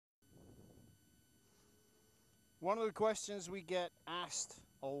One of the questions we get asked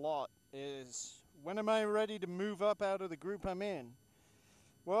a lot is, when am I ready to move up out of the group I'm in?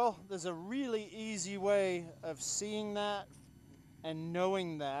 Well, there's a really easy way of seeing that and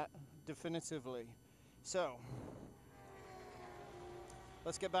knowing that definitively. So,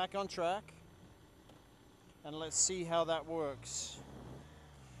 let's get back on track and let's see how that works.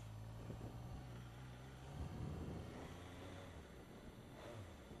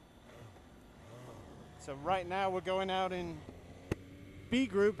 So right now we're going out in B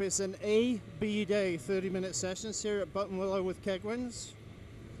group. It's an A-B day, 30-minute sessions here at Buttonwillow with Kegwins.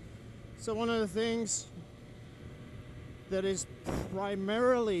 So one of the things that is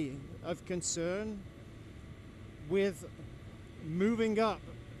primarily of concern with moving up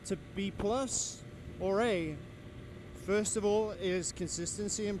to B plus or A, first of all, is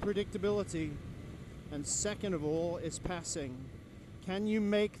consistency and predictability, and second of all is passing. Can you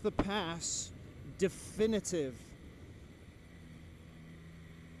make the pass definitive?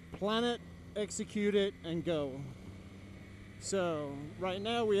 Plan it, execute it, and go. So right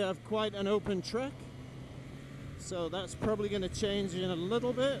now we have quite an open track, so that's probably going to change in a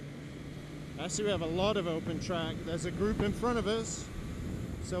little bit. Actually, we have a lot of open track. There's a group in front of us,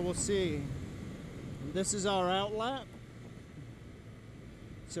 so we'll see. This is our out lap,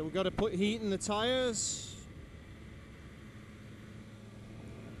 so we've got to put heat in the tires.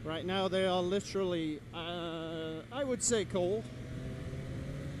 Right now they are literally, I would say, cold.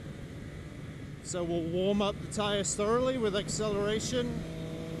 So we'll warm up the tires thoroughly with acceleration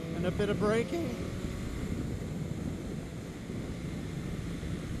and a bit of braking.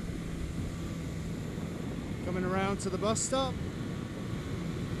 Coming around to the bus stop.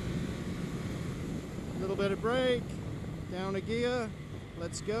 A little bit of brake, down a gear,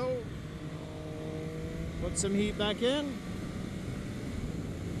 let's go. Put some heat back in.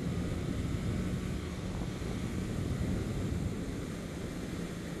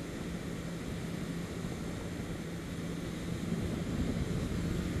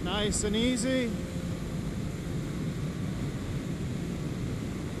 Nice and easy.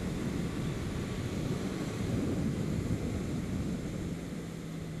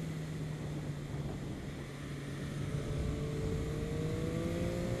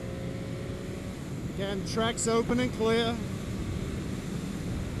 Again, track's open and clear.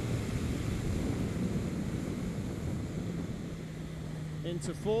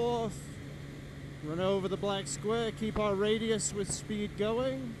 Into fourth. Run over the black square, keep our radius with speed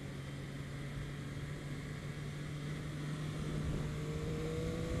going.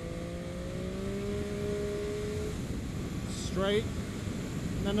 Straight,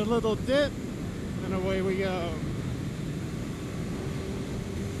 and then a little dip, and away we go.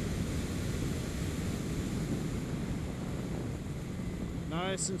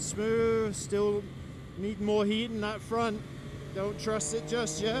 Nice and smooth, still need more heat in that front. Don't trust it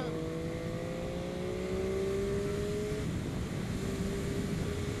just yet.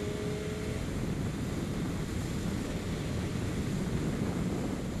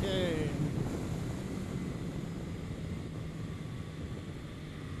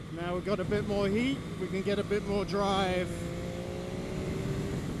 Now we've got a bit more heat, we can get a bit more drive,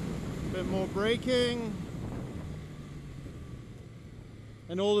 a bit more braking.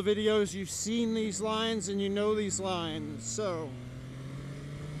 In all the videos you've seen these lines and you know these lines, so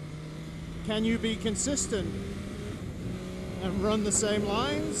can you be consistent and run the same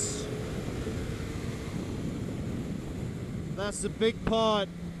lines? That's the big part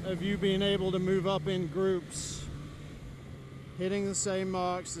of you being able to move up in groups. Hitting the same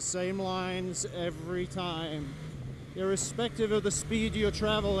marks, the same lines every time, irrespective of the speed you're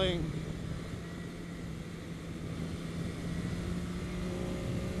traveling.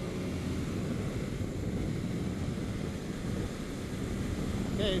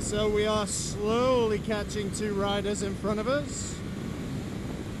 Okay, so we are slowly catching two riders in front of us.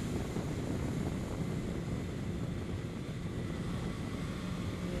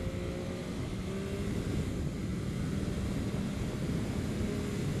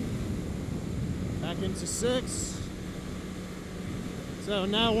 Back into six. So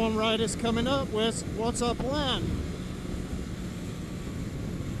now one rider's coming up. What's our plan?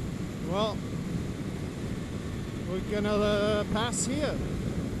 Well, we're gonna pass here.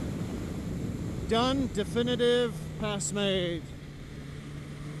 Done, definitive, pass made.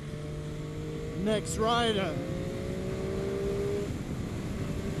 Next rider.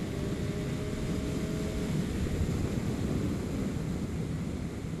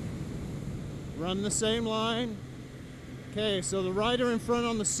 Run the same line. Okay, so the rider in front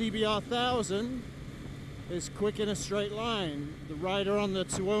on the CBR 1000 is quick in a straight line. The rider on the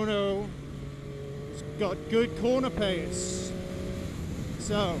Tuono got good corner pace.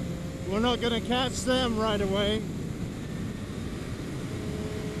 So we're not going to catch them right away.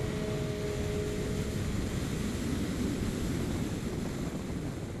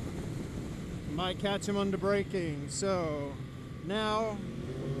 Might catch them under braking. So now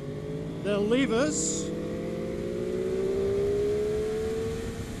they'll leave us.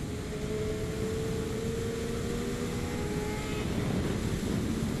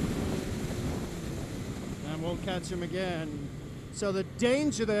 And we'll catch them again. So the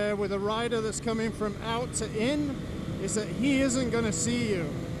danger there with a rider that's coming from out to in is that he isn't going to see you.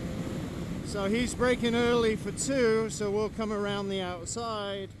 So he's braking early for 2, so we'll come around the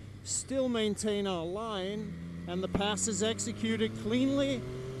outside, still maintain our line, and the pass is executed cleanly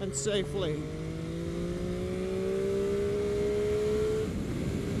and safely.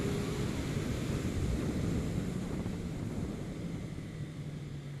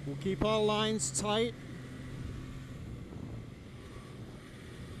 We'll keep our lines tight.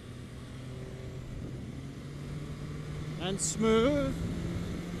 And smooth.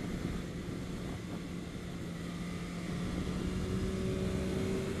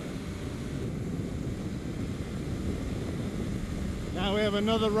 Now we have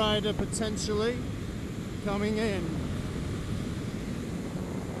another rider potentially coming in.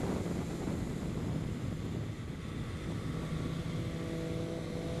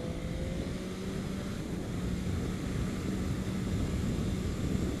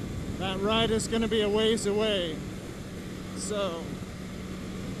 That rider's going to be a ways away. So,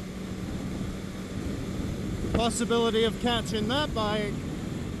 the possibility of catching that bike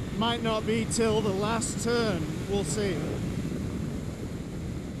might not be till the last turn. We'll see.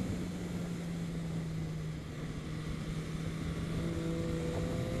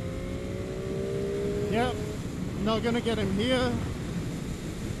 Yep, not gonna get him here.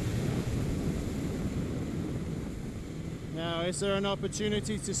 Now, is there an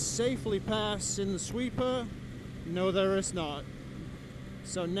opportunity to safely pass in the sweeper? No, there is not.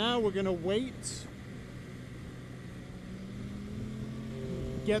 So now we're gonna wait,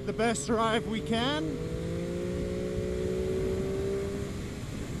 get the best drive we can.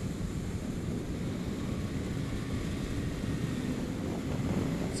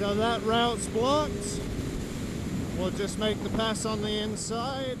 So that route's blocked. We'll just make the pass on the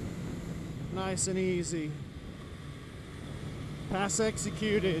inside. Nice and easy. Pass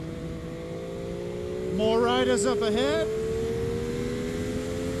executed. More riders up ahead.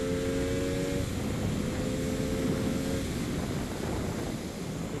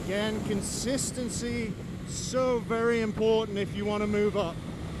 Again, consistency, so very important if you want to move up.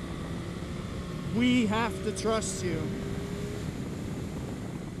 We have to trust you.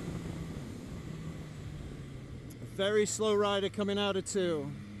 Very slow rider coming out of 2.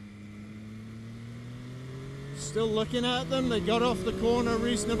 Still looking at them. They got off the corner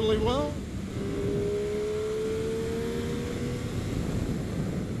reasonably well.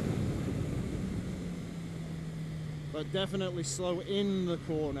 But definitely slow in the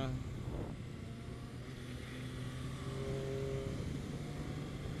corner.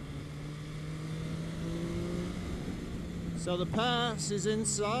 So the pass is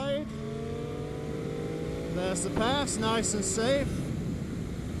inside. There's the pass, nice and safe.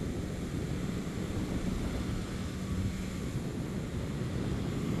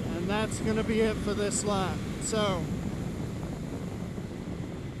 And that's going to be it for this lap. So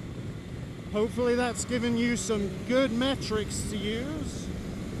hopefully that's given you some good metrics to use.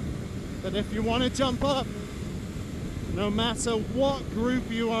 That if you want to jump up, no matter what group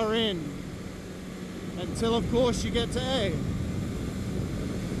you are in, until of course you get to A.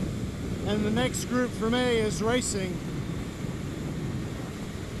 And the next group from A is racing.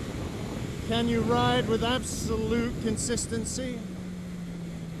 Can you ride with absolute consistency,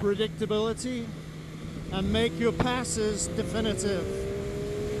 predictability, and make your passes definitive?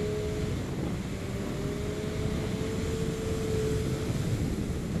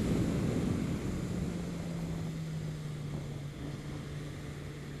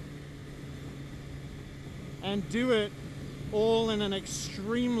 And do it all in an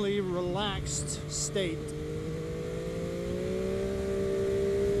extremely relaxed state.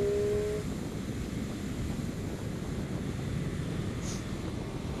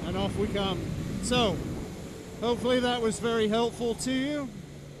 And off we come. So, hopefully that was very helpful to you,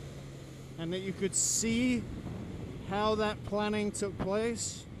 and that you could see how that planning took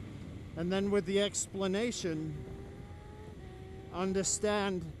place, and then with the explanation,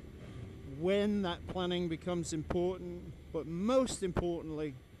 understand when that planning becomes important, but most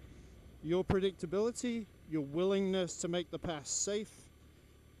importantly, your predictability, your willingness to make the pass safe,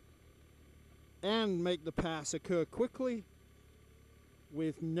 and make the pass occur quickly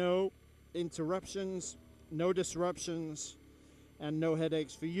with no interruptions, no disruptions, and no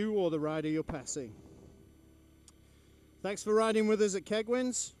headaches for you or the rider you're passing. Thanks for riding with us at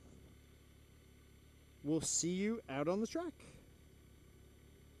Kegwins. We'll see you out on the track.